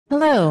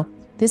Hello,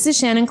 this is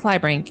Shannon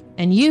Kleibrink,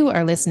 and you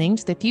are listening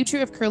to the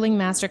Future of Curling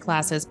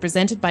Masterclasses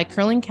presented by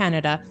Curling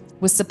Canada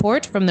with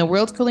support from the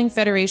World Curling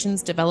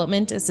Federation's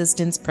Development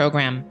Assistance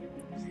Program.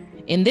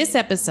 In this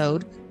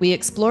episode, we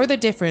explore the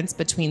difference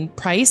between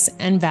price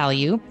and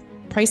value,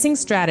 pricing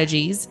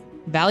strategies,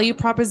 value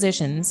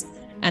propositions,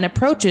 and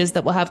approaches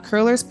that will have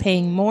curlers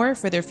paying more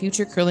for their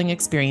future curling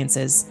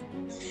experiences.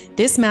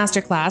 This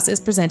masterclass is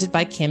presented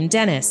by Kim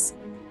Dennis.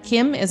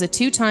 Kim is a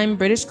two-time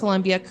British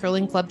Columbia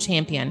Curling Club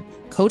champion,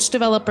 coach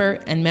developer,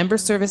 and member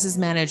services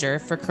manager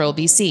for Curl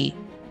BC.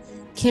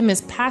 Kim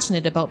is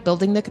passionate about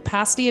building the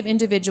capacity of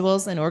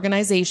individuals and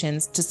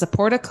organizations to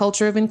support a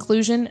culture of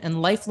inclusion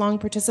and lifelong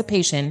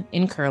participation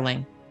in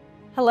curling.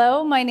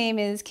 Hello, my name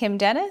is Kim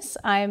Dennis.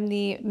 I'm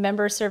the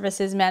Member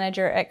Services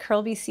Manager at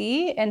Curl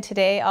BC, and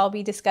today I'll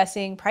be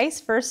discussing price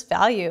versus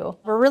value.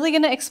 We're really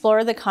going to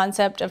explore the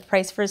concept of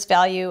price versus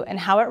value and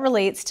how it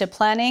relates to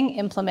planning,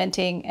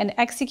 implementing, and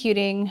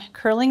executing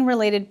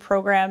curling-related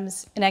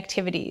programs and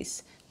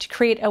activities to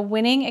create a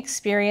winning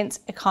experience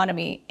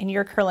economy in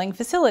your curling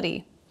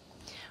facility.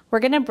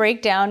 We're going to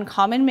break down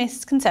common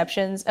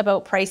misconceptions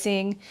about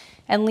pricing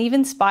and leave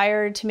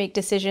inspired to make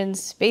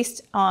decisions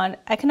based on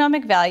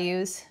economic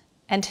values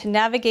and to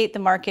navigate the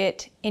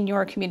market in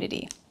your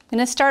community. I'm going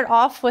to start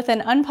off with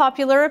an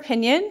unpopular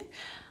opinion,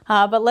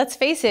 but let's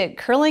face it,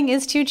 curling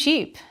is too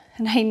cheap.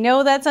 And I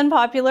know that's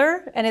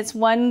unpopular, and it's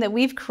one that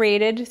we've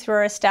created through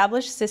our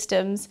established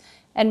systems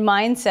and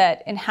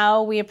mindset in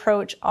how we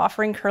approach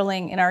offering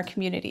curling in our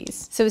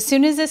communities. So as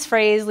soon as this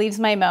phrase leaves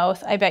my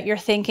mouth, I bet you're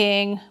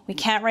thinking, we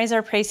can't raise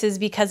our prices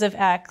because of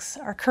X,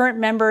 our current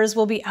members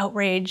will be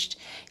outraged,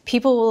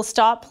 people will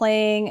stop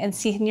playing, and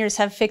seniors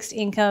have fixed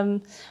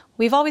income.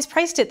 We've always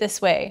priced it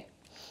this way.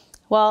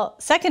 Well,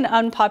 second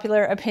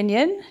unpopular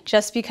opinion,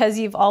 just because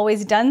you've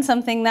always done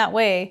something that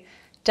way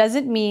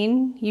doesn't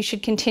mean you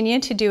should continue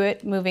to do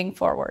it moving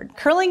forward.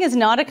 Curling is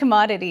not a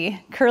commodity.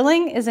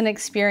 Curling is an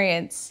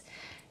experience.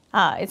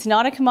 It's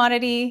not a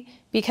commodity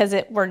because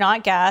we're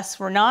not gas,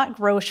 we're not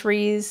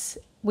groceries.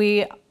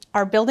 We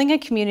are building a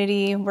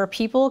community where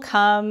people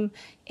come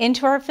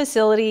into our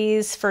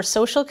facilities for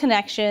social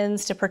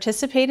connections, to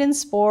participate in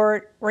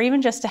sport, or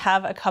even just to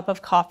have a cup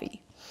of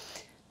coffee.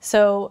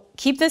 So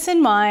keep this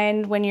in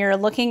mind when you're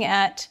looking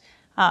at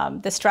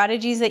the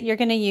strategies that you're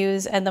going to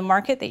use and the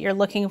market that you're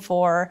looking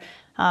for,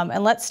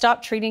 and let's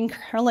stop treating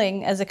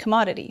curling as a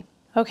commodity.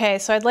 Okay,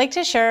 so I'd like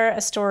to share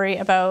a story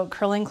about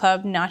Curling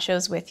Club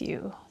nachos with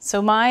you.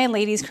 So my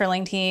ladies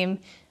curling team,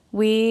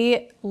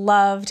 we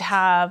love to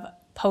have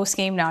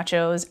post-game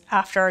nachos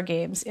after our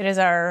games. It is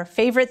our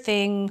favorite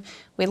thing.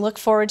 We look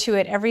forward to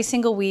it every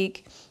single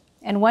week.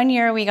 And one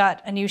year we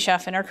got a new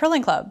chef in our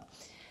curling club.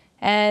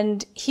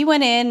 And he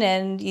went in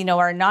and,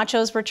 our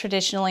nachos were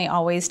traditionally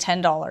always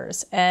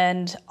 $10.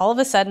 And all of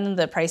a sudden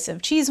the price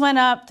of cheese went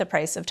up, the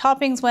price of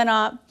toppings went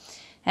up.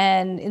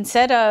 And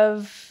instead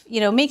of,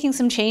 making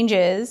some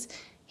changes,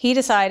 he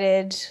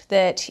decided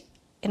that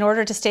in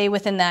order to stay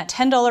within that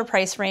 $10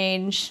 price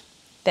range,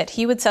 that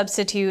he would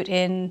substitute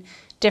in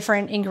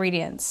different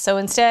ingredients. So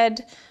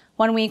instead,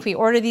 one week we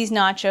order these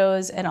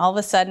nachos and all of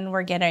a sudden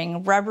we're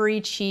getting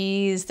rubbery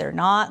cheese. They're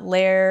not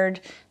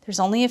layered. There's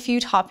only a few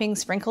toppings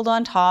sprinkled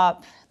on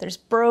top. There's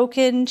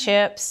broken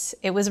chips.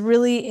 It was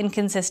really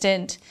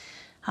inconsistent.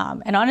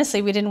 And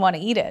honestly, we didn't want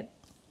to eat it.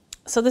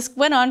 So this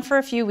went on for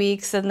a few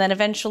weeks, and then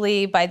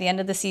eventually by the end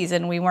of the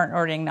season, we weren't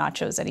ordering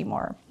nachos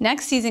anymore.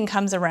 Next season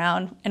comes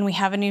around and we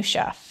have a new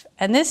chef.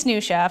 And this new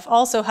chef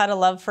also had a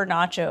love for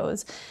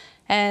nachos.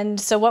 And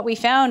so what we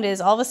found is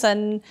all of a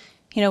sudden,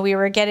 we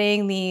were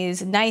getting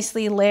these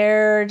nicely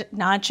layered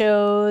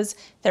nachos.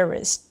 There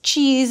was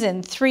cheese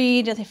in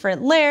 3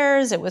 different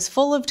layers. It was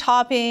full of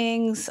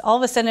toppings. All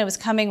of a sudden it was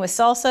coming with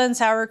salsa and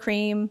sour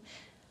cream.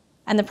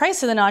 And the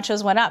price of the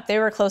nachos went up. They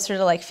were closer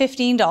to like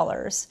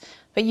 $15.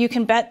 But you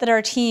can bet that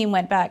our team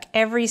went back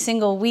every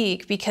single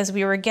week because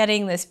we were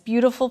getting this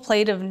beautiful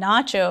plate of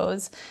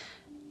nachos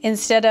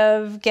instead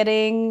of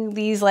getting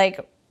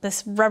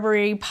this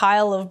rubbery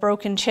pile of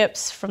broken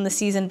chips from the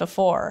season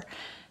before.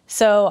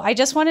 So I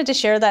just wanted to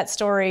share that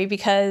story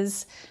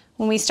because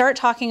when we start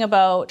talking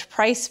about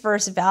price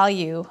versus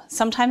value,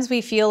 sometimes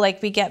we feel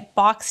like we get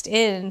boxed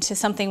into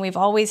something we've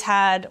always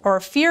had, or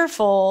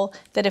fearful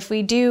that if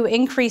we do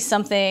increase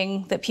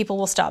something that people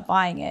will stop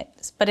buying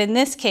it. But in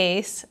this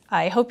case,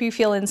 I hope you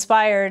feel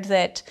inspired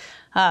that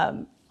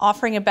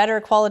offering a better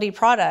quality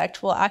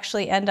product will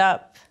actually end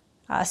up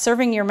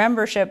serving your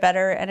membership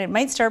better, and it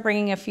might start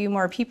bringing a few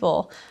more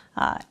people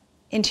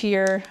into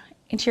your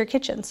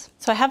kitchens.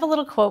 So I have a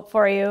little quote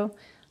for you.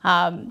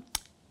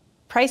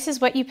 Price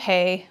is what you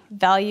pay,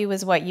 value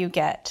is what you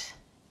get.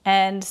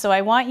 And so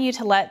I want you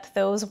to let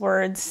those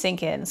words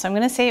sink in. So I'm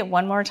going to say it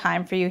one more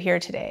time for you here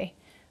today.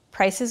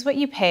 Price is what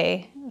you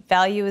pay,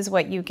 value is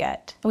what you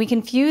get. We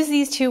confuse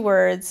these two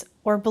words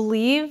or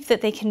believe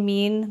that they can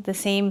mean the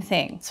same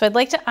thing. So I'd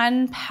like to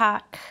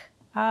unpack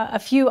a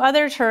few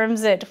other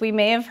terms that we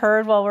may have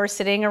heard while we're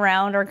sitting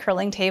around our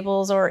curling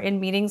tables or in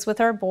meetings with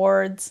our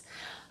boards.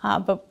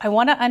 But I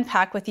want to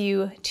unpack with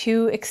you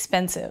too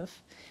expensive.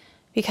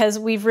 because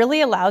we've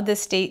really allowed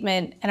this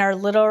statement and our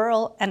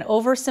literal and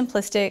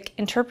oversimplistic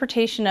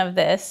interpretation of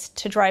this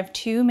to drive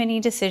too many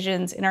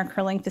decisions in our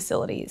curling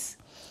facilities.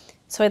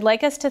 So I'd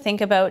like us to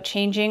think about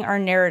changing our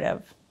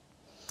narrative.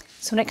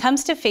 So when it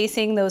comes to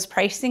facing those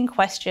pricing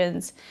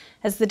questions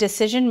as the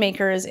decision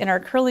makers in our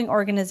curling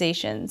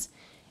organizations,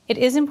 it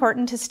is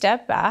important to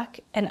step back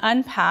and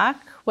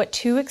unpack what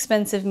too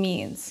expensive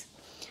means.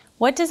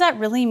 What does that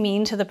really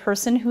mean to the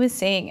person who is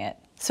saying it?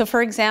 So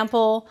for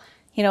example,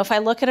 if I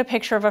look at a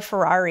picture of a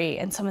Ferrari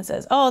and someone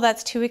says, oh,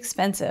 that's too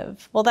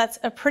expensive. Well, that's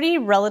a pretty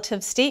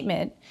relative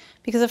statement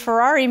because a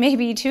Ferrari may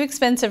be too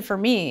expensive for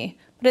me,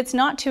 but it's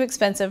not too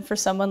expensive for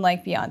someone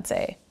like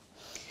Beyonce.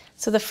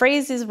 So the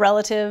phrase is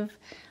relative.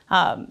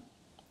 And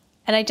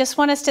I just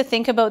want us to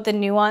think about the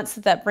nuance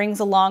that brings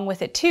along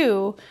with it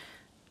too,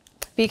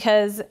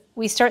 because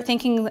we start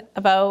thinking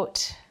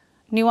about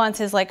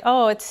nuances like,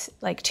 oh, it's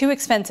like too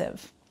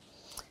expensive.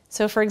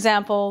 So for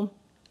example,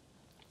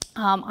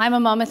 I'm a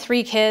mom of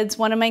 3 kids.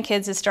 One of my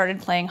kids has started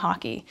playing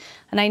hockey,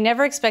 and I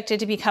never expected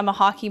to become a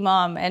hockey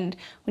mom. And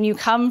when you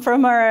come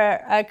from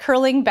a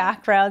curling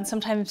background,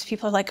 sometimes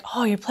people are like,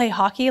 oh, you play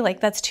hockey?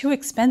 Like, that's too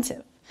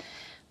expensive.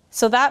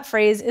 So that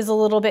phrase is a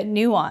little bit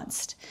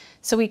nuanced.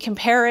 So we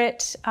compare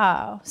it,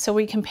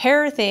 we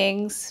compare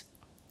things.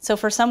 So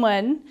for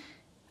someone,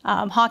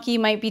 hockey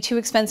might be too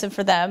expensive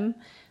for them.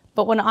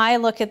 But when I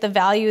look at the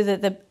value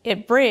that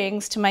it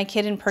brings to my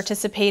kid in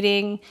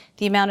participating,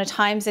 the amount of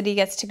times that he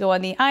gets to go on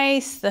the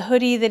ice, the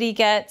hoodie that he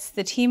gets,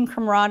 the team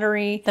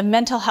camaraderie, the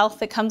mental health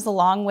that comes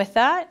along with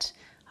that,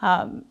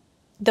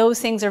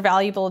 those things are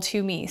valuable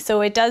to me.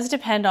 So it does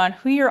depend on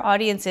who your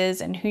audience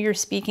is and who you're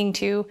speaking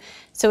to.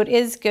 So it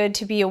is good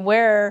to be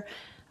aware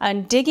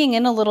and digging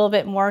in a little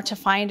bit more to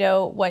find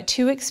out what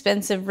too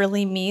expensive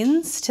really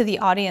means to the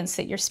audience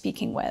that you're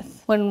speaking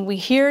with. When we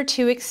hear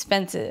too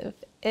expensive,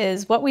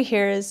 what we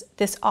hear is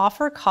this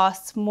offer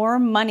costs more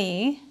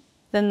money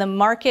than the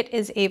market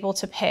is able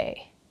to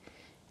pay.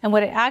 And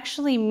what it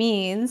actually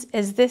means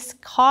is this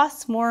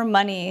costs more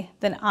money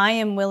than I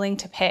am willing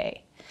to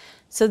pay.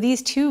 So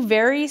these two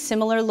very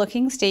similar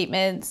looking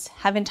statements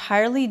have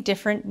entirely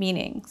different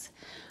meanings.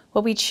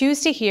 What we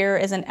choose to hear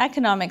is an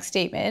economic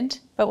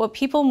statement, but what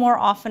people more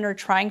often are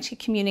trying to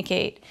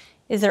communicate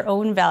is their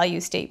own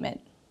value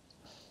statement.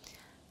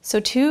 So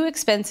too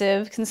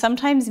expensive can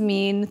sometimes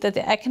mean that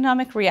the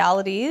economic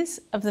realities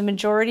of the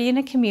majority in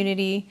a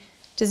community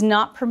does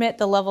not permit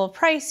the level of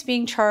price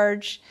being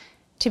charged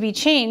to be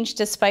changed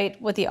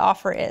despite what the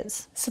offer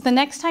is. So the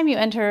next time you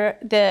enter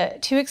the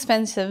too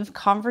expensive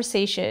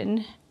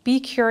conversation, be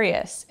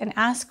curious and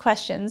ask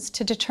questions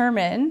to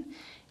determine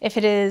if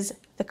it is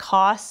the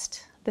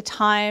cost, the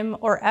time,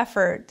 or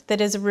effort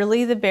that is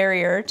really the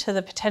barrier to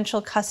the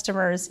potential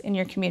customers in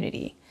your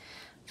community.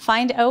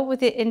 Find out what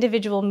the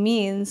individual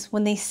means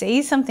when they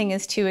say something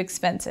is too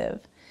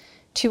expensive.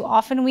 Too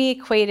often we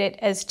equate it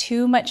as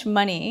too much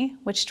money,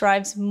 which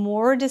drives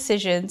more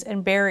decisions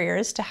and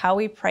barriers to how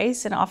we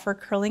price and offer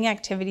curling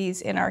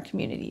activities in our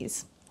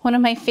communities. One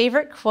of my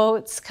favorite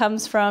quotes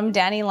comes from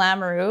Danny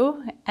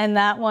Lamoureux, and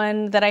that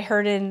one that I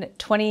heard in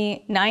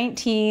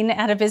 2019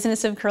 at a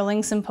Business of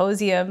Curling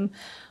symposium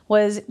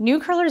was, "New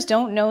curlers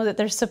don't know that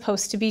they're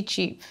supposed to be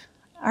cheap.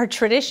 Our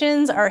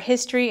traditions, our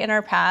history, and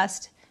our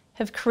past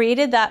have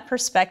created that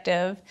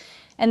perspective,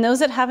 and those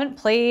that haven't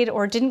played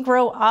or didn't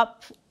grow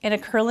up in a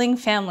curling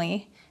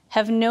family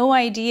have no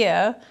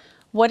idea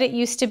what it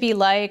used to be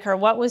like or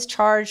what was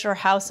charged or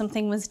how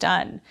something was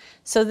done."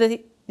 So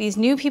these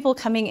new people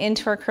coming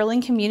into our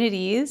curling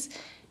communities,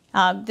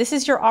 this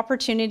is your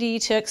opportunity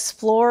to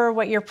explore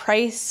what your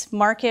price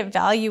market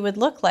value would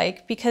look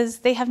like, because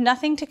they have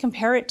nothing to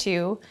compare it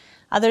to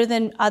other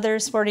than other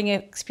sporting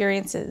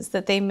experiences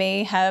that they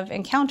may have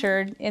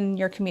encountered in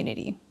your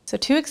community. So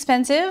too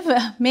expensive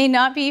may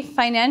not be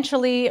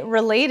financially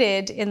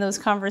related in those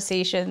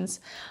conversations.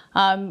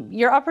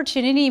 Your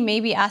opportunity may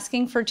be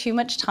asking for too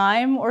much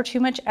time or too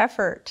much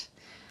effort.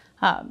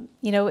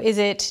 Is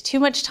it too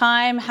much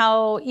time?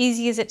 How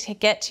easy is it to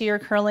get to your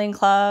curling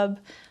club?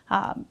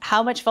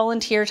 How much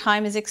volunteer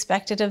time is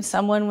expected of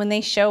someone when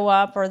they show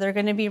up or they're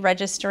going to be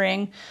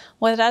registering?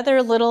 What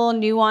other little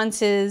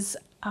nuances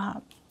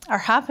are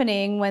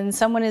happening when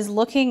someone is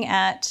looking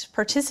at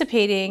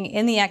participating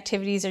in the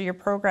activities or your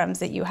programs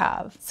that you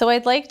have? So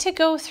I'd like to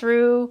go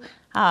through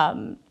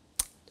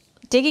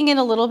digging in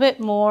a little bit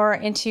more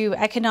into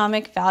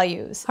economic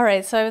values. All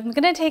right, so I'm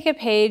gonna take a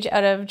page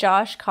out of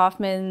Josh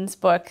Kaufman's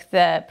book,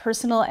 The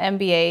Personal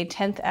MBA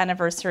 10th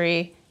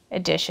Anniversary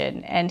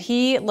Edition, and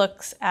he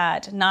looks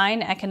at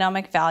 9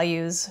 economic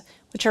values,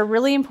 which are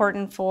really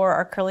important for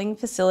our curling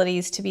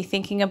facilities to be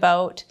thinking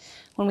about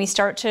when we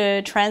start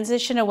to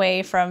transition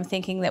away from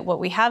thinking that what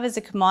we have is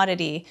a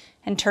commodity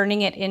and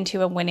turning it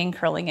into a winning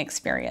curling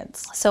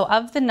experience. So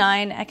of the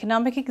 9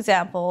 economic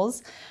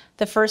examples,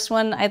 the first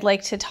one I'd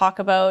like to talk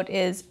about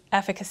is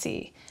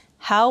efficacy.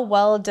 How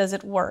well does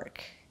it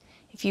work?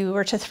 If you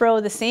were to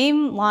throw the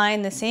same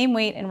line, the same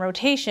weight and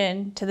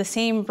rotation to the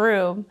same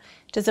broom,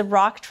 does a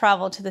rock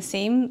travel to the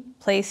same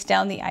place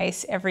down the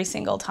ice every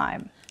single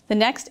time? The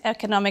next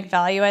economic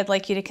value I'd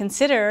like you to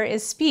consider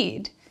is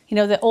speed. You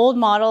know, the old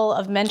model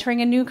of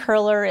mentoring a new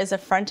curler is a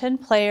front-end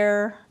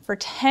player for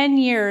 10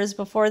 years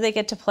before they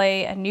get to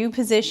play a new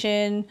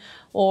position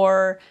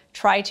or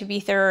try to be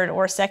third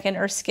or second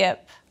or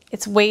skip.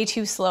 It's way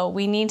too slow.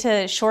 We need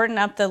to shorten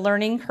up the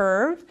learning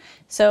curve.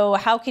 So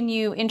how can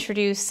you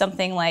introduce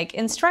something like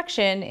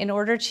instruction in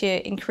order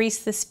to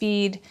increase the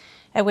speed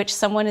at which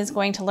someone is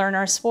going to learn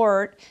our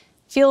sport,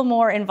 feel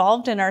more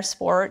involved in our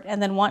sport,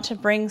 and then want to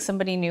bring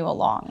somebody new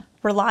along?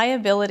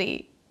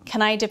 Reliability.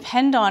 Can I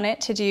depend on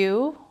it to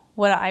do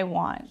what I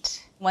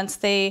want? Once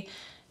they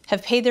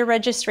have paid their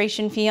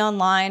registration fee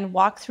online,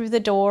 walk through the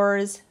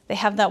doors, they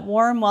have that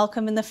warm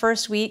welcome in the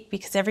first week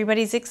because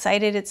everybody's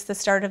excited, it's the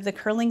start of the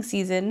curling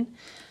season.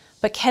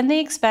 But can they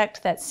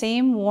expect that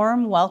same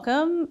warm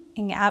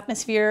welcoming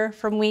atmosphere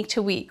from week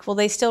to week? Will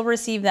they still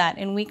receive that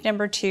in week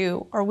number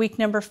 2 or week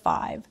number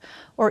 5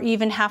 or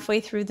even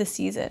halfway through the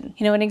season?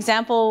 You know, an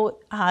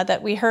example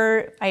that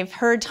I've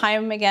heard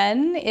time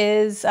again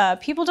is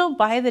people don't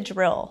buy the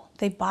drill,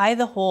 they buy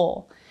the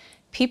hole.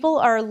 People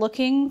are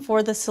looking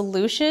for the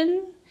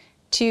solution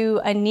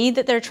to a need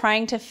that they're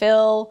trying to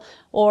fill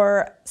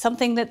or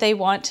something that they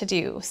want to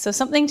do. So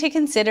something to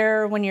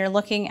consider when you're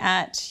looking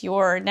at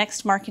your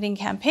next marketing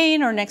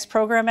campaign or next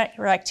program at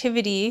your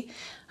activity.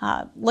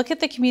 Look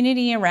at the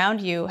community around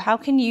you. How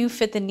can you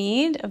fit the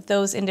need of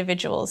those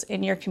individuals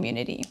in your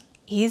community?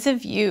 Ease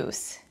of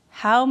use.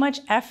 How much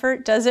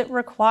effort does it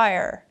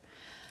require?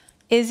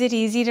 Is it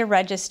easy to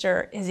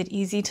register? Is it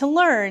easy to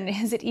learn?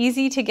 Is it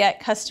easy to get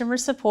customer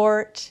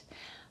support?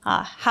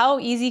 How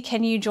easy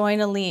can you join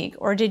a league?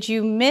 Or did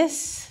you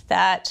miss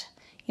that,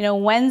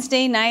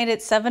 Wednesday night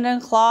at 7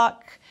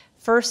 o'clock,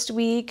 first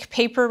week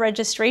paper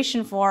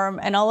registration form,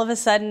 and all of a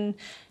sudden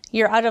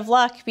you're out of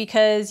luck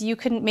because you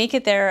couldn't make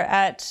it there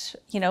at,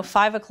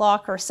 5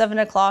 o'clock or 7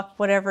 o'clock,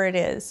 whatever it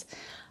is.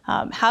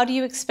 How do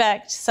you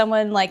expect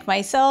someone like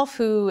myself,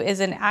 who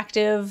is an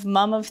active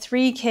mom of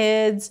 3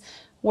 kids,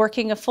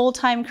 working a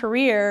full-time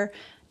career,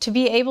 to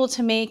be able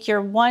to make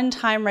your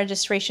one-time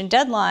registration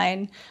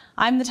deadline?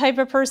 I'm the type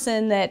of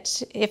person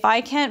that if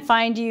I can't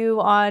find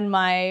you on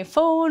my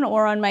phone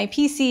or on my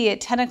PC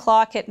at 10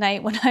 o'clock at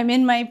night when I'm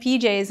in my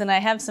PJs and I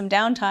have some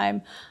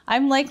downtime,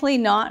 I'm likely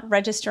not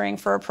registering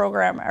for a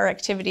program or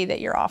activity that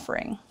you're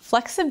offering.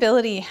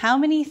 Flexibility, how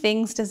many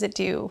things does it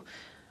do?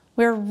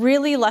 We're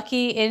really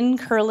lucky in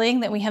curling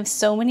that we have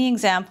so many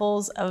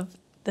examples of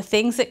the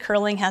things that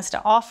curling has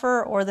to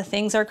offer or the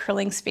things our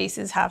curling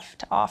spaces have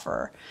to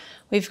offer.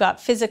 We've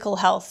got physical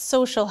health,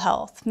 social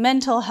health,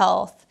 mental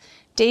health,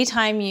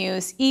 daytime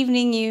use,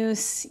 evening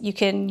use. You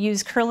can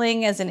use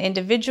curling as an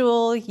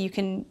individual. You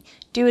can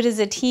do it as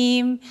a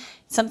team.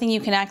 It's something you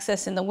can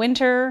access in the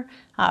winter.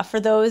 For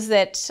those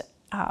that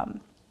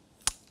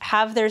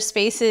have their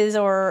spaces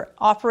or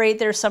operate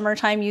their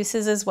summertime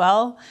uses as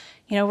well,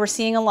 we're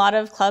seeing a lot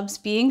of clubs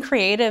being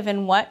creative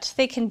in what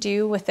they can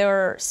do with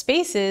their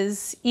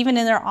spaces, even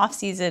in their off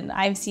season.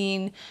 I've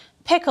seen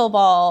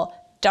pickleball,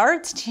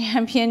 darts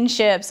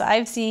championships,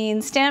 I've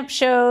seen stamp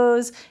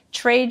shows,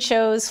 trade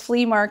shows,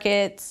 flea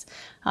markets,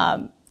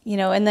 and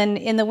then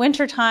in the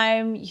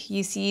wintertime,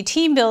 you see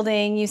team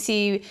building, you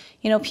see,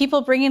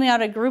 people bringing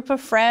out a group of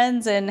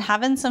friends and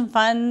having some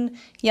fun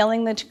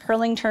yelling the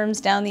curling terms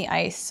down the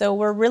ice. So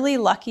we're really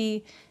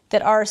lucky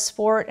that our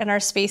sport and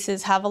our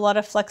spaces have a lot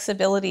of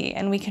flexibility,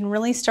 and we can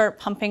really start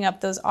pumping up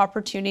those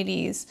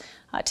opportunities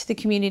to the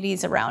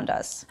communities around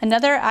us.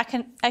 Another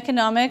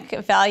economic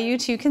value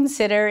to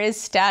consider is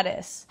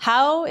status.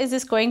 How is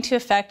this going to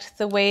affect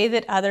the way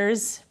that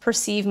others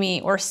perceive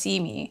me or see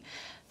me?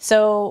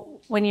 So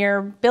when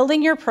you're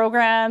building your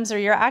programs or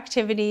your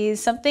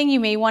activities, something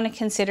you may want to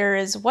consider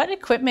is what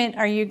equipment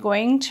are you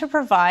going to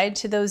provide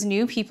to those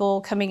new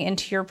people coming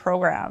into your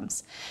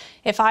programs?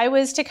 If I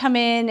was to come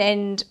in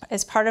and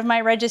as part of my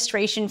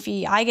registration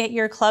fee, I get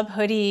your club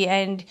hoodie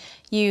and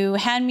you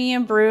hand me a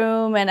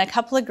broom and a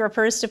couple of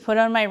grippers to put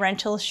on my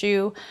rental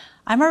shoe,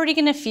 I'm already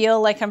going to feel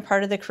like I'm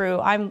part of the crew.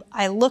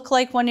 I look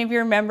like one of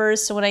your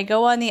members, so when I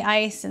go on the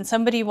ice and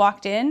somebody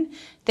walked in,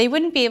 they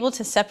wouldn't be able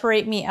to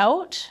separate me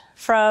out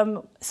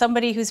from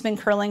somebody who's been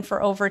curling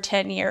for over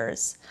 10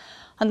 years.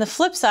 On the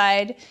flip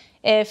side,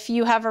 if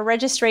you have a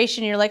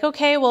registration, you're like,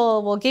 okay,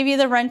 well, we'll give you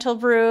the rental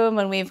broom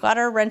and we've got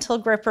our rental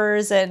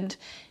grippers, and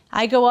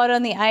I go out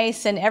on the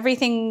ice and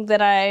everything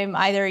that I'm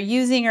either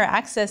using or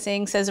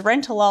accessing says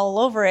rental all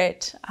over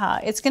it,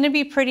 it's going to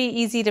be pretty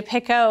easy to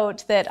pick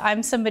out that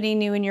I'm somebody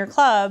new in your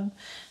club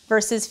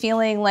versus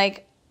feeling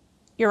like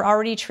you're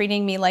already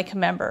treating me like a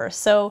member.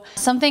 So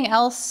something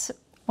else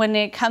when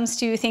it comes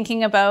to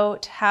thinking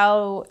about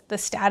how the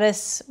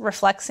status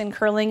reflects in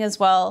curling as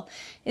well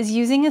is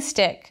using a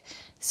stick.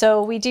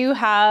 So we do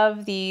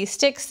have the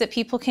sticks that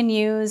people can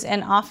use,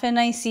 and often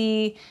I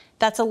see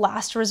that's a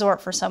last resort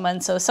for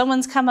someone. So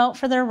someone's come out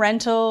for their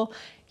rental,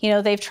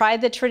 they've tried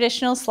the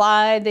traditional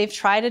slide, they've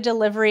tried a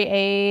delivery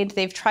aid,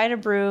 they've tried a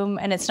broom,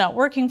 and it's not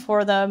working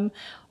for them.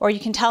 Or you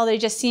can tell they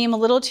just seem a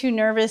little too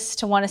nervous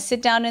to want to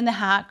sit down in the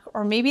hack,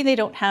 or maybe they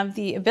don't have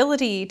the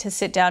ability to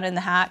sit down in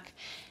the hack.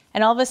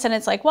 And all of a sudden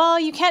it's like, well,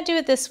 you can't do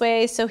it this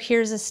way, so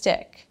here's a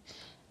stick.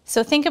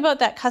 So think about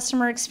that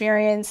customer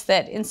experience,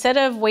 that instead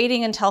of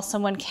waiting until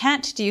someone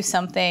can't do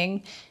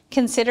something,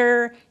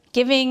 consider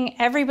giving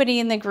everybody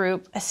in the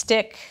group a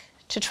stick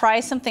to try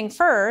something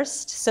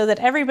first so that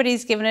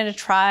everybody's given it a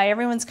try,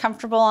 everyone's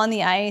comfortable on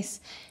the ice,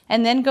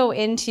 and then go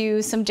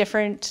into some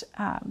different,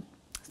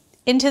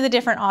 into the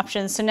different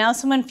options. So now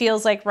someone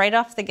feels like right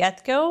off the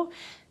get-go,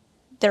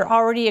 they're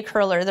already a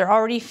curler. They're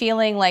already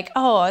feeling like,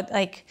 oh,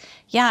 like,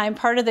 yeah, I'm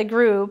part of the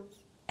group.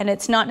 And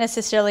it's not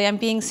necessarily I'm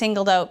being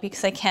singled out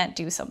because I can't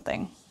do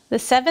something. The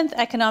 7th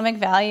economic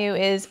value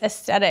is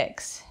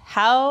aesthetics.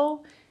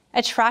 How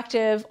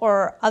attractive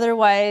or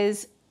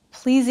otherwise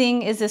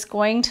pleasing is this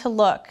going to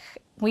look?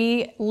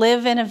 We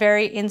live in a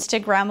very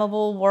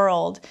Instagrammable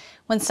world.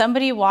 When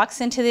somebody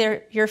walks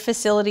into your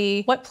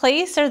facility, what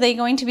place are they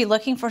going to be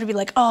looking for to be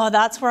like, oh,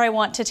 that's where I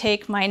want to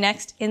take my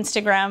next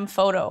Instagram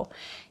photo?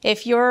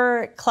 If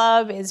your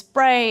club is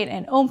bright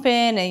and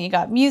open and you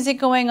got music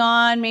going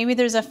on, maybe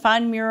there's a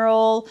fun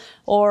mural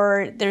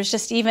or there's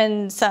just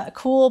even a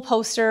cool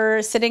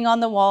poster sitting on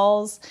the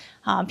walls,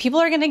 people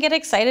are going to get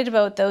excited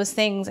about those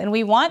things, and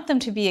we want them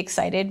to be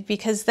excited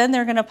because then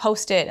they're going to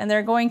post it and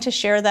they're going to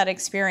share that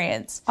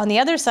experience. On the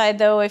other side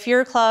though, if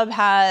your club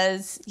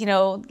has,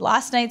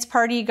 last night's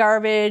party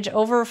garbage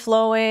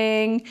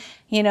overflowing,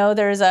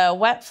 there's a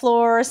wet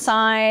floor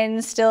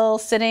sign still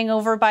sitting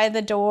over by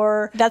the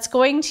door, that's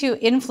going to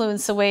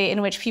influence the way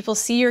in which people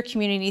see your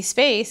community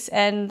space,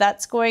 and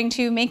that's going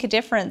to make a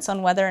difference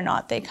on whether or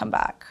not they come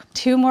back.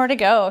 2 more to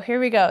go. Here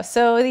we go.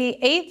 So the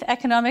 8th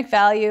economic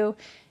value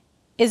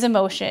is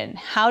emotion.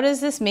 How does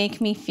this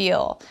make me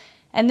feel?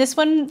 And this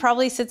one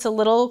probably sits a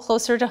little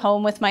closer to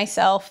home with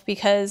myself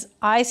because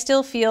I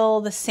still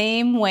feel the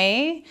same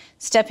way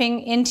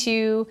stepping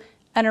into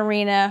an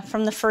arena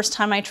from the first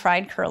time I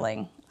tried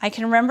curling. I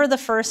can remember the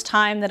first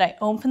time that I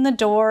opened the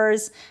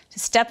doors to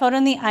step out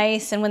on the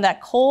ice, and when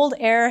that cold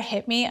air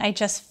hit me, I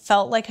just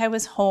felt like I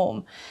was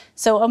home.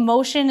 So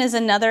emotion is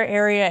another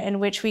area in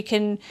which we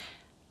can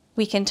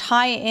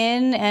tie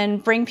in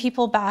and bring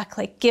people back,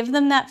 like give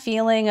them that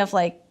feeling of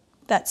like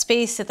that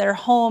space that they're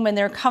home and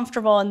they're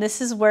comfortable and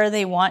this is where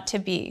they want to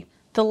be.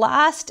 The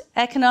last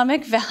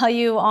economic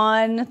value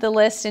on the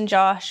list in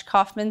Josh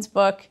Kaufman's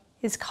book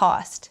is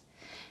cost.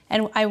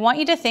 And I want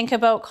you to think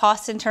about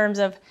cost in terms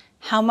of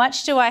how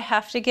much do I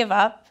have to give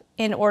up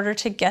in order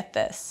to get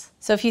this?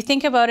 So if you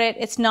think about it,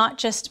 it's not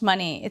just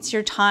money, it's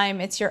your time,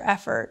 it's your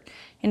effort.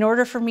 In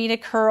order for me to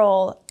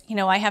curl,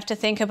 I have to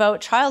think about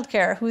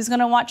childcare. Who's going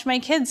to watch my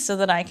kids so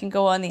that I can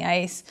go on the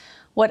ice?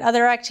 What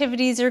other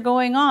activities are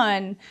going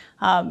on?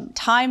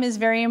 Time is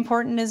very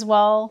important as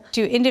well.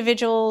 Do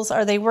individuals,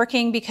 are they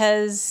working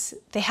because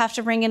they have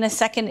to bring in a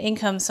second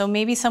income? So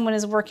maybe someone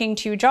is working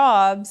 2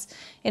 jobs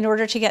in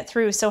order to get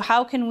through. So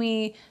how can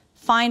we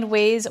find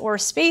ways or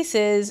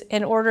spaces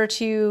in order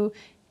to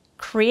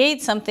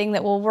create something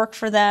that will work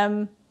for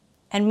them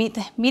and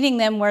meeting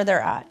them where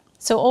they're at?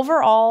 So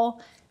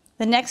overall,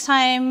 the next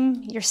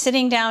time you're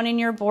sitting down in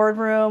your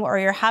boardroom or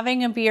you're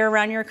having a beer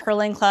around your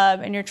curling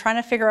club and you're trying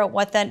to figure out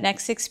what that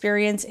next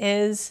experience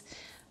is,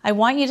 I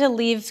want you to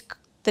leave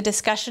the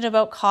discussion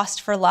about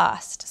cost for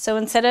last. So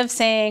instead of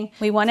saying,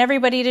 we want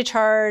everybody to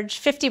charge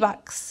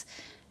 $50,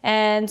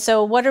 and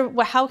so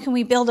how can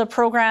we build a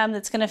program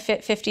that's going to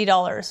fit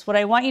 $50? What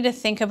I want you to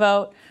think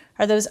about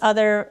are those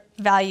other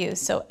values.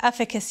 So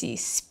efficacy,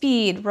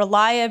 speed,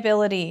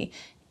 reliability,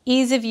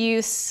 ease of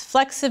use,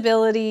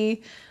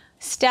 flexibility,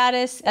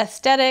 status,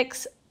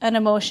 aesthetics, and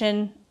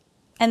emotion,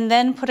 and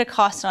then put a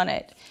cost on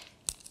it.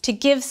 To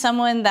give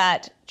someone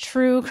that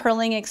true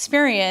curling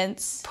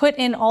experience, put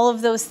in all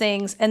of those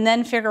things and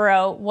then figure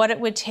out what it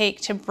would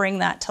take to bring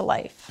that to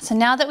life. So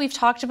now that we've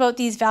talked about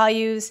these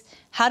values,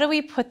 how do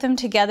we put them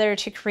together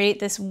to create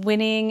this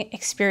winning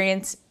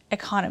experience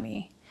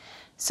economy?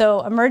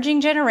 So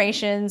emerging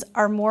generations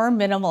are more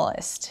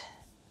minimalist.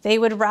 They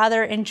would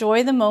rather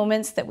enjoy the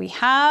moments that we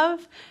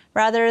have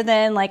rather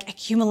than like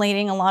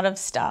accumulating a lot of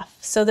stuff.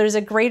 So there's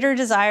a greater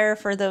desire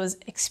for those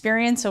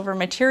experience over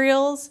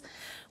materials,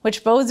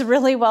 which bodes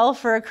really well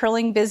for a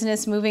curling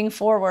business moving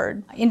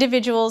forward.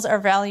 Individuals are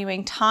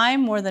valuing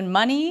time more than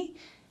money.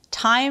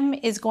 Time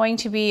is going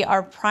to be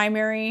our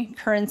primary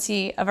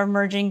currency of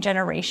emerging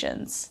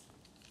generations.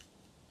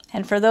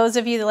 And for those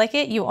of you that like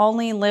it, you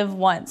only live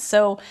once.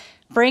 So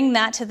bring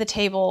that to the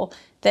table,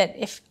 that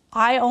if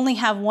I only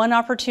have one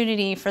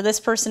opportunity for this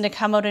person to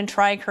come out and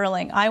try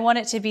curling, I want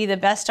it to be the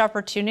best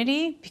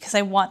opportunity because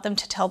I want them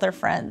to tell their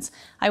friends.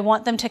 I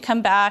want them to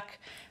come back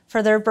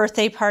for their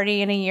birthday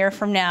party in a year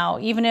from now.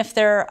 Even if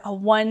they're a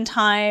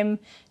one-time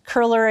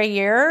curler a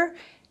year,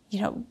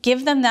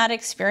 give them that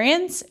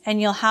experience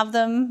and you'll have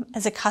them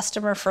as a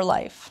customer for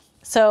life.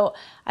 So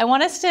I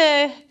want us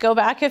to go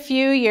back a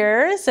few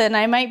years, and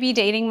I might be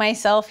dating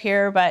myself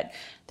here, but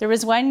there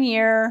was one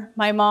year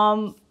my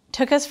mom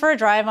took us for a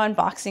drive on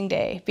Boxing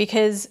Day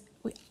because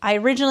I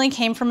originally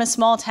came from a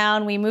small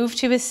town. We moved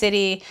to a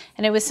city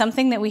and it was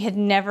something that we had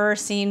never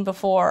seen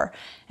before.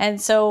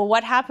 And so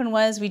what happened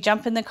was we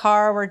jump in the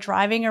car, we're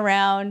driving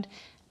around,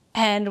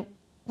 and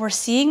we're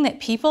seeing that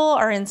people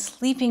are in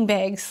sleeping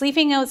bags,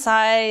 sleeping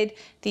outside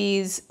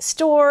these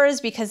stores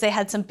because they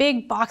had some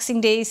big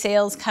Boxing Day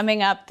sales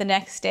coming up the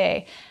next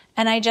day.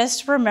 And I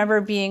just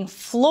remember being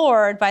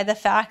floored by the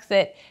fact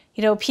that,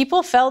 you know,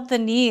 people felt the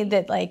need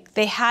that like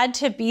they had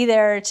to be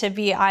there to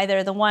be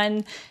either the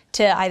one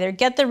to either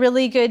get the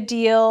really good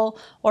deal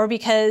or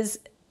because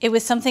it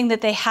was something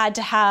that they had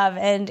to have.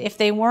 And if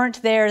they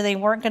weren't there, they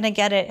weren't going to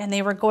get it and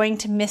they were going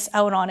to miss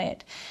out on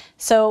it.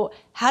 So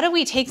how do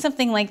we take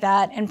something like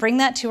that and bring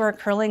that to our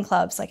curling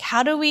clubs? Like,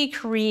 how do we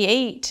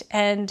create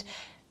and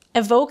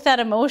evoke that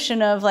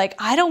emotion of like,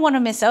 I don't want to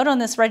miss out on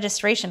this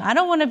registration. I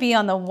don't want to be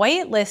on the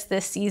wait list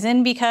this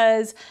season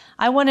because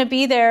I want to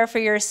be there for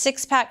your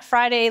 6-pack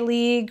Friday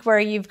league where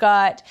you've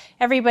got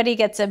everybody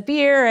gets a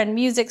beer and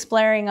music's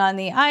blaring on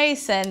the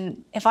ice.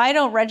 And if I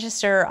don't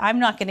register, I'm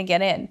not going to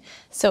get in.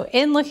 So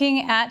in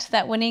looking at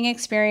that winning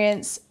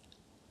experience,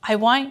 I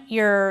want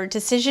your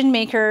decision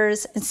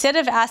makers, instead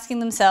of asking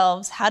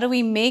themselves, how do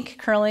we make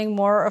curling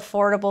more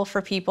affordable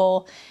for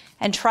people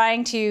and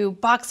trying to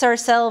box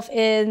ourselves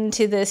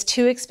into this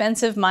too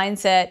expensive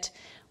mindset,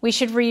 we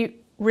should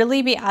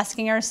really be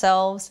asking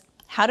ourselves,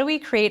 how do we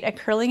create a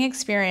curling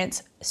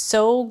experience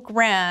so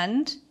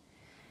grand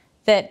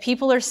that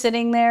people are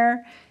sitting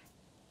there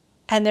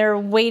and they're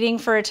waiting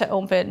for it to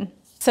open?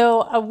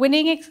 So a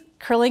winning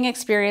curling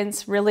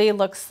experience really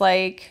looks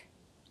like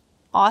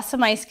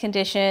awesome ice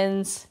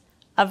conditions,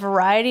 a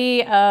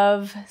variety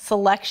of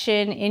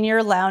selection in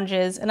your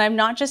lounges. And I'm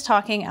not just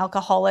talking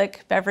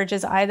alcoholic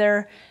beverages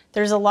either.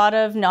 There's a lot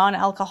of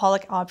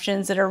non-alcoholic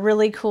options that are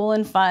really cool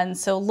and fun.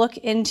 So look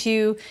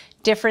into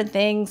different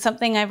things.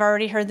 Something I've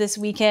already heard this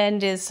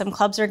weekend is some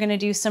clubs are going to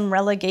do some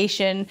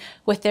relegation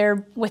with their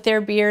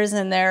beers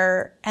and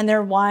their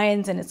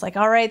wines. And it's like,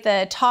 all right,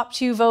 the top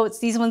 2 votes,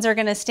 these ones are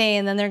going to stay,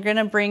 and then they're going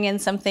to bring in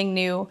something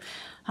new.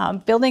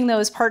 Building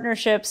those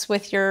partnerships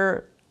with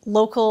your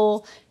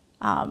local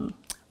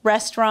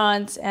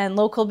restaurants and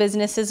local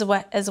businesses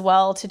as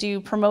well to do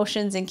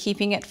promotions and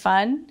keeping it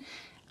fun,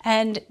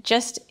 and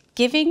just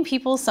giving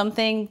people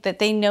something that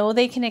they know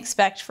they can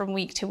expect from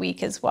week to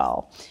week as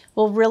well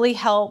will really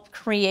help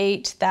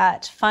create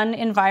that fun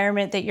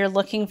environment that you're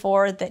looking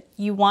for, that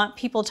you want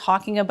people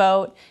talking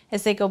about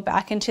as they go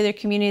back into their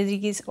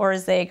communities or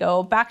as they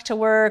go back to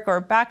work or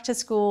back to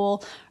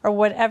school or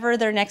whatever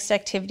their next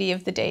activity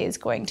of the day is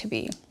going to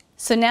be.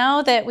 So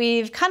now that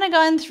we've kind of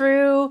gone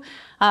through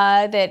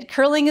that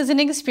curling is an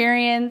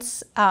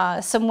experience,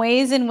 some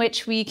ways in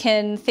which we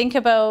can think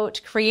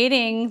about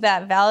creating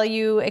that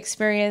value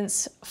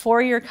experience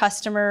for your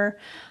customer,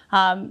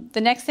 the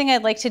next thing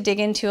I'd like to dig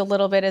into a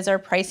little bit is our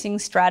pricing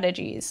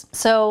strategies.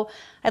 So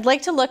I'd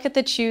like to look at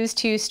the choose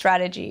two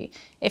strategy.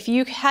 If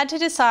you had to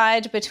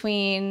decide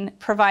between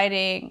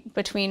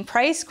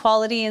price,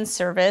 quality, and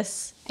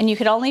service, and you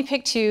could only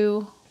pick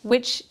 2,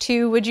 which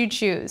 2 would you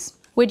choose?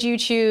 Would you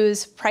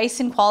choose price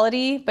and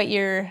quality, but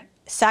you're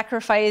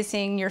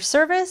sacrificing your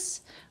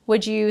service?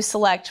 Would you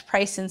select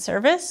price and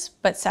service,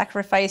 but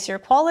sacrifice your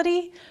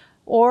quality?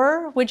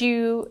 Or would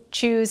you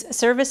choose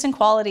service and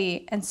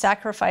quality and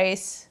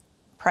sacrifice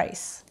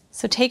price?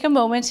 So take a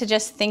moment to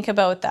just think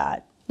about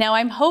that. Now,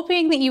 I'm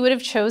hoping that you would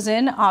have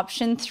chosen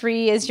option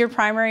 3 as your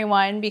primary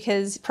one,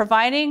 because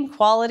providing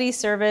quality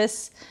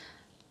service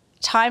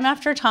time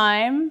after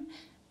time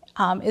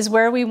is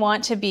where we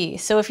want to be.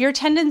 So if your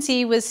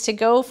tendency was to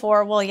go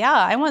for, well, yeah,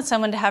 I want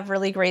someone to have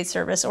really great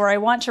service, or I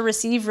want to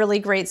receive really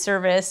great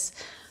service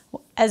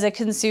as a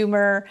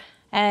consumer,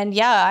 and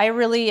yeah, I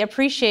really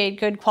appreciate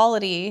good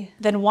quality,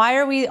 then why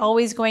are we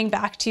always going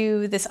back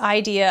to this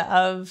idea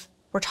of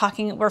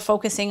we're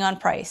focusing on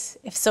price?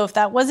 If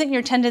that wasn't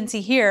your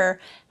tendency here,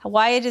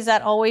 why does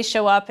that always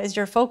show up as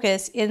your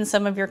focus in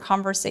some of your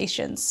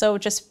conversations? So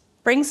just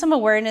bring some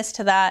awareness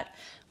to that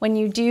when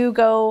you do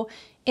go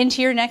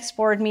into your next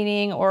board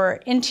meeting or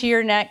into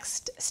your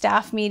next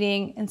staff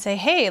meeting and say,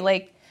 hey,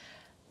 like,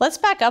 let's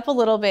back up a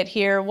little bit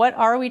here. What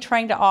are we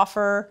trying to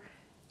offer?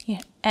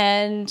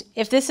 And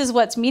if this is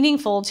what's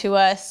meaningful to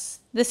us,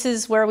 this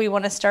is where we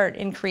want to start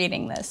in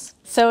creating this.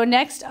 So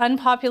next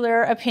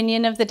unpopular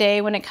opinion of the day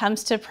when it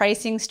comes to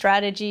pricing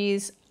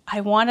strategies,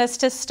 I want us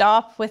to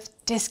stop with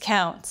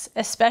discounts,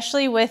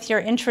 especially with your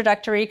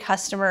introductory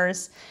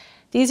customers.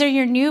 These are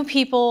your new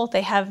people.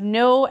 They have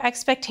no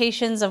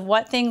expectations of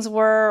what things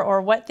were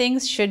or what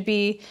things should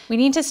be. We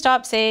need to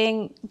stop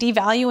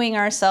devaluing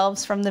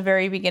ourselves from the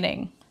very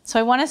beginning. So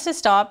I want us to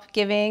stop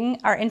giving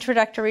our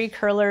introductory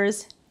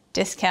curlers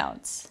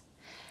discounts.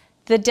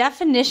 The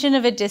definition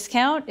of a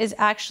discount is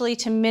actually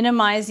to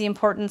minimize the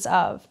importance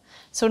of.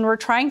 So when we're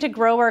trying to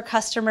grow our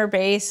customer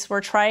base,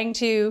 we're trying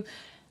to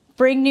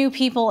bring new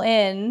people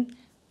in,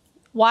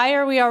 why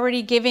are we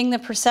already giving the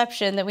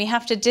perception that we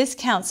have to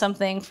discount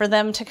something for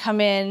them to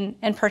come in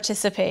and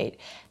participate?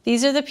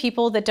 These are the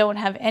people that don't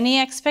have any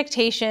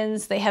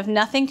expectations. They have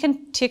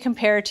nothing to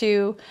compare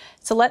to.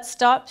 So let's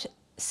stop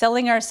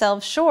selling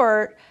ourselves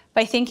short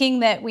by thinking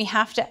that we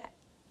have to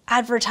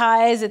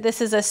advertise that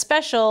this is a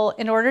special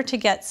in order to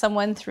get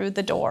someone through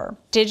the door.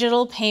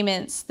 Digital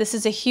payments. This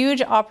is a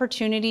huge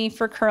opportunity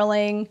for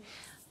curling.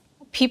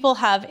 People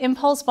have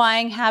impulse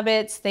buying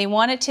habits. They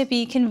want it to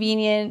be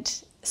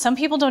convenient. Some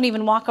people don't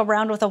even walk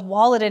around with a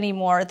wallet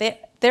anymore.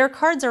 Their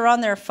cards are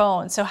on their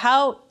phone. So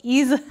how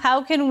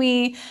can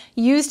we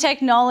use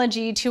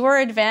technology to our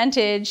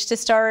advantage to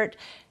start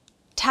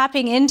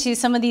tapping into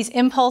some of these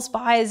impulse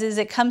buys as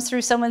it comes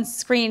through someone's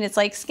screen? It's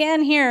like,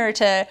 scan here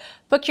to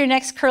book your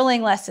next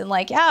curling lesson.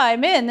 Like, yeah,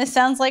 I'm in. This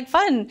sounds like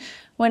fun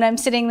when I'm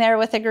sitting there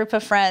with a group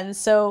of friends.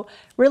 So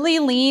really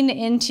lean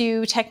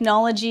into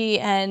technology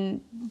and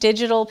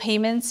digital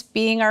payments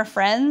being our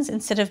friends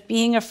instead of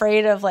being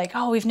afraid of like,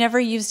 oh, we've never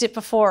used it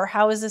before.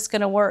 How is this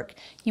going to work?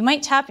 You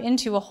might tap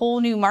into a whole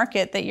new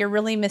market that you're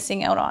really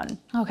missing out on.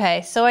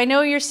 Okay, so I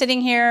know you're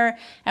sitting here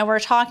and we're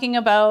talking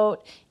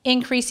about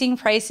increasing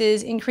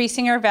prices,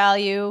 increasing our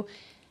value,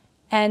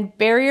 and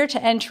barrier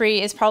to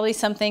entry is probably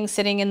something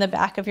sitting in the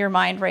back of your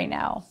mind right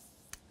now.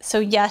 So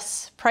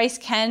yes, price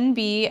can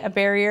be a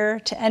barrier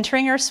to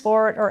entering our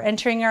sport or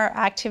entering our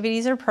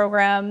activities or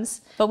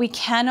programs, but we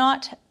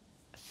cannot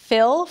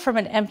fill from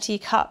an empty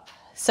cup.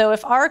 So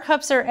if our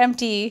cups are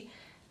empty,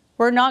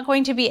 we're not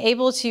going to be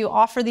able to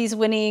offer these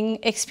winning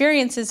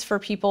experiences for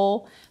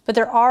people, but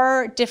there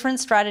are different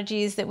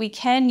strategies that we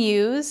can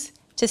use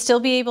to still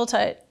be able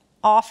to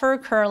offer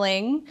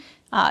curling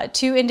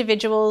to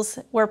individuals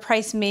where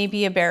price may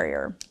be a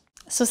barrier.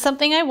 So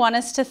something I want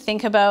us to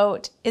think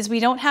about is we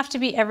don't have to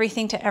be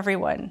everything to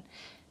everyone.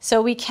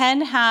 So we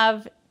can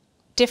have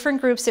different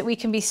groups that we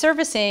can be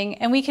servicing,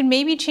 and we can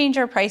maybe change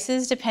our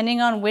prices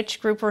depending on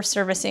which group we're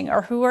servicing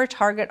or who our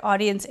target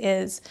audience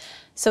is.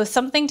 So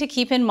something to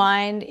keep in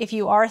mind if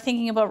you are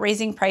thinking about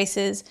raising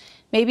prices,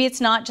 maybe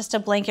it's not just a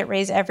blanket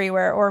raise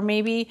everywhere, or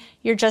maybe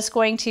you're just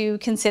going to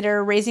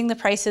consider raising the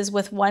prices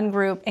with one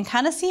group and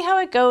kind of see how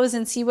it goes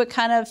and see what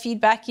kind of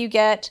feedback you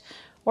get.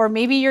 Or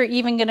maybe you're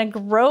even going to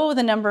grow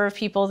the number of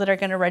people that are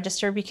going to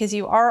register because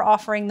you are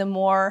offering them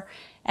more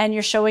and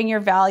you're showing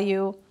your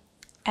value.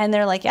 And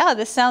they're like, yeah,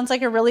 this sounds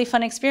like a really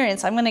fun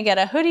experience. I'm going to get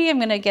a hoodie. I'm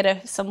going to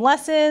get some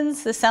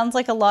lessons. This sounds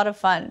like a lot of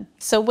fun.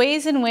 So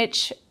ways in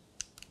which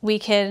we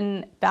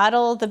can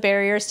battle the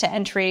barriers to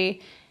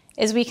entry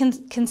is we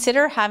can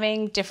consider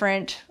having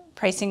different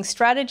pricing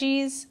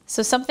strategies.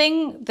 So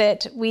something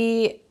that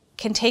we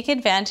can take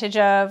advantage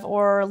of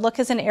or look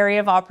as an area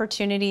of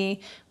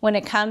opportunity when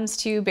it comes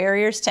to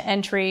barriers to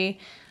entry.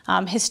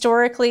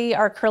 Historically,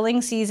 our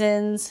curling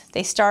seasons,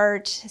 they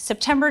start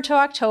September to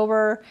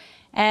October,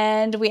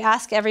 and we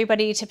ask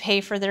everybody to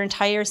pay for their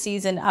entire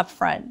season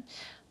upfront.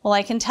 Well,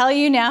 I can tell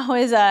you now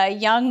as a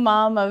young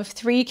mom of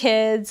 3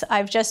 kids,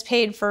 I've just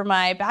paid for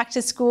my back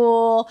to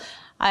school.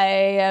 I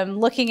am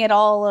looking at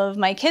all of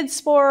my kids'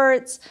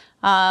 sports.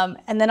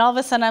 And then all of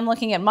a sudden I'm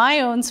looking at my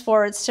own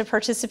sports to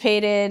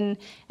participate in,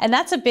 and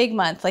that's a big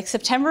month. Like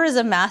September is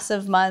a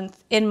massive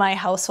month in my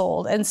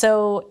household. And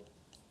so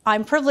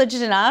I'm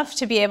privileged enough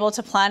to be able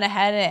to plan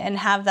ahead and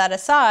have that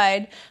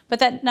aside, but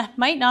that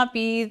might not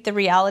be the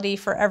reality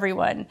for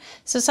everyone.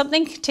 So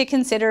something to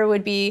consider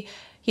would be,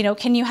 you know,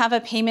 can you have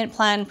a payment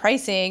plan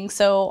pricing?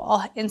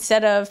 So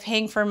instead of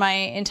paying for my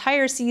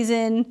entire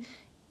season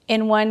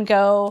in one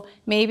go,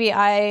 maybe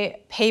I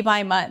pay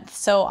by month.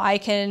 So I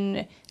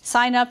can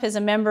sign up as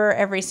a member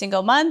every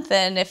single month,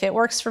 and if it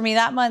works for me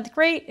that month,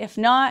 great. If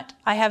not,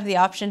 I have the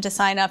option to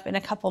sign up in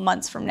a couple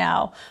months from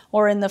now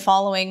or in the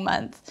following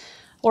month,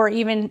 or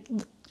even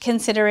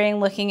considering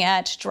looking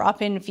at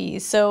drop-in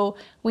fees. So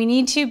we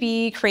need to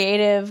be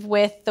creative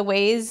with the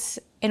ways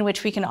in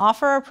which we can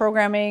offer our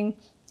programming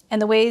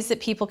and the ways that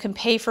people can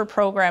pay for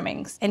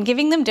programming and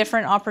giving them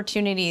different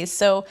opportunities.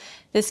 So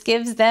this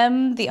gives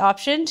them the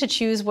option to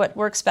choose what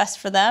works best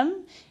for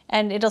them,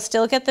 and it'll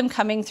still get them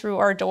coming through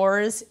our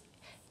doors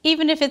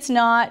even if it's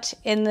not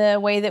in the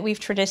way that we've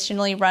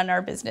traditionally run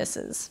our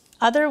businesses.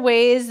 Other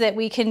ways that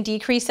we can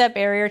decrease that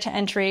barrier to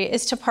entry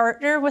is to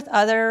partner with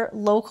other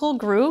local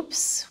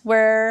groups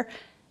where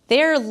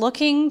they're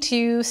looking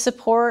to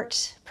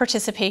support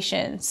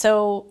participation.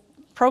 So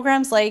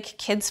programs like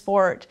Kids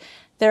Sport,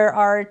 there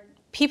are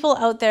people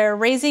out there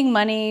raising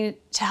money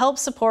to help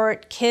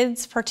support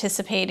kids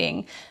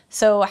participating.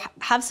 So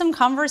have some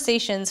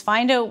conversations,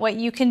 find out what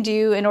you can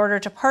do in order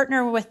to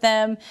partner with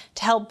them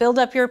to help build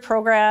up your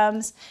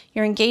programs.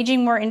 You're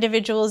engaging more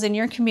individuals in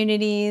your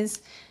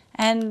communities,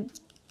 and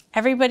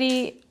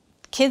everybody,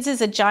 kids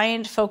is a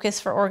giant focus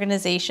for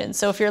organizations.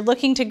 So if you're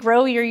looking to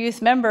grow your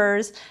youth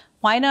members,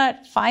 why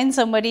not find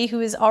somebody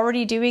who is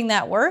already doing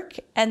that work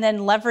and then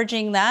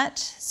leveraging that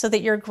so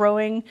that you're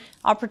growing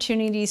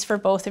opportunities for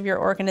both of your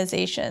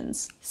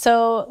organizations.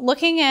 So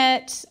looking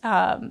at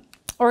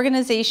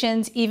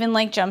organizations even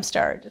like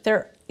Jumpstart,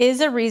 there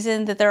is a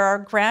reason that there are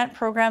grant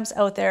programs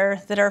out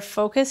there that are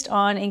focused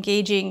on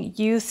engaging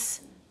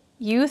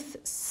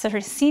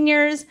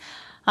seniors,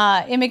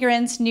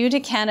 immigrants new to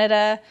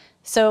Canada.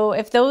 So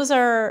if those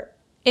are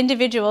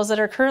individuals that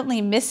are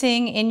currently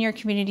missing in your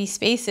community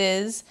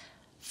spaces,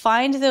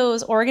 find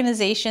those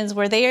organizations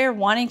where they are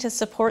wanting to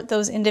support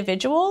those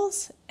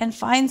individuals and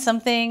find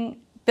something,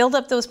 build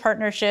up those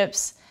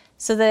partnerships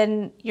so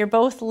then you're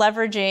both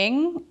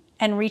leveraging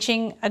and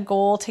reaching a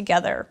goal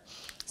together.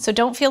 So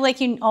don't feel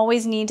like you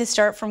always need to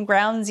start from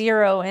ground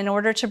zero in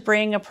order to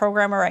bring a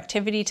program or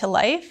activity to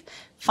life.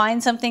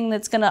 Find something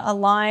that's going to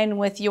align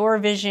with your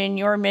vision,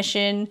 your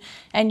mission,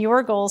 and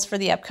your goals for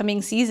the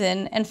upcoming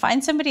season, and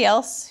find somebody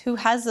else who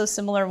has those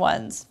similar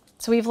ones.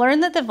 So we've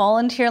learned that the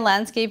volunteer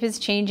landscape is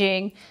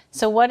changing.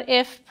 So what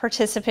if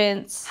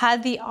participants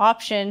had the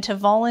option to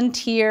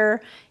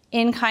volunteer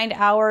in-kind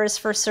hours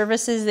for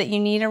services that you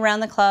need around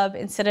the club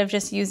instead of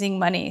just using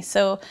money?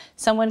 So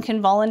someone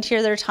can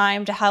volunteer their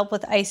time to help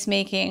with ice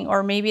making,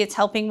 or maybe it's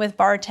helping with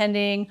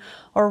bartending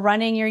or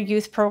running your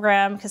youth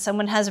program because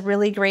someone has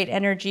really great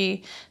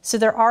energy. So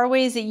there are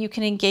ways that you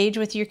can engage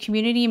with your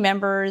community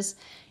members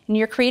and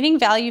you're creating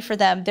value for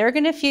them. They're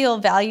going to feel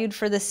valued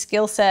for the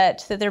skill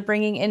set that they're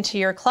bringing into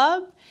your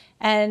club,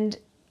 and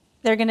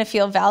they're going to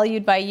feel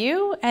valued by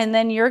you, and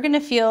then you're going to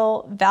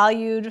feel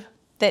valued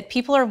that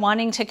people are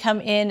wanting to come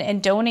in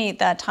and donate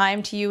that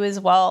time to you as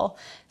well.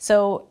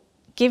 So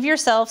give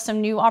yourself some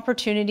new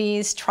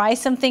opportunities, try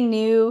something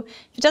new.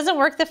 If it doesn't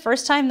work the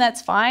first time,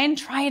 that's fine.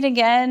 Try it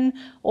again,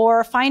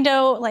 or find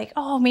out like,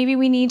 oh, maybe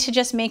we need to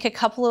just make a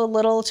couple of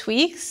little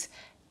tweaks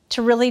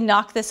to really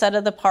knock this out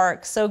of the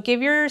park. So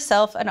give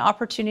yourself an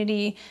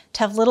opportunity to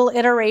have little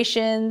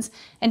iterations,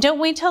 and don't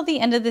wait till the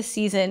end of the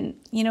season.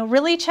 You know,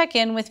 really check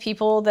in with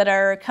people that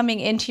are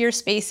coming into your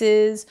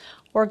spaces,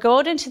 or go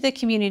out into the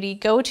community,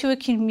 go to a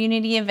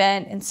community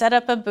event and set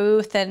up a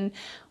booth. And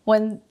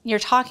when you're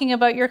talking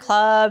about your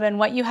club and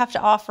what you have to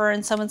offer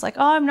and someone's like,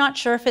 oh, I'm not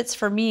sure if it's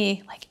for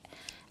me, like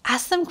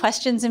ask them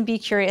questions and be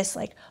curious.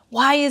 Like,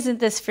 why isn't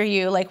this for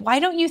you? Like, why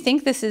don't you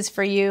think this is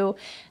for you?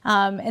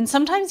 And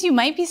sometimes you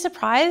might be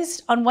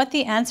surprised on what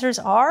the answers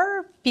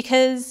are,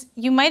 because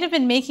you might have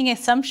been making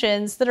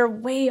assumptions that are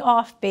way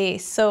off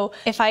base. So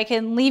if I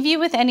can leave you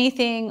with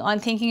anything on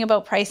thinking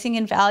about pricing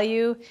and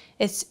value,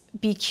 it's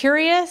be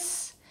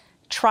curious,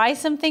 try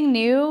something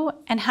new,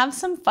 and have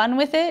some fun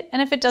with it.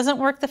 And if it doesn't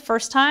work the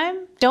first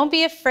time, don't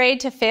be afraid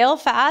to fail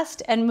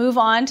fast and move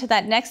on to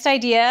that next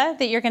idea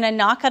that you're gonna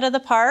knock out of the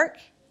park,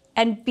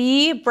 and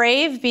be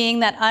brave being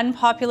that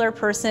unpopular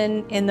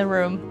person in the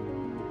room.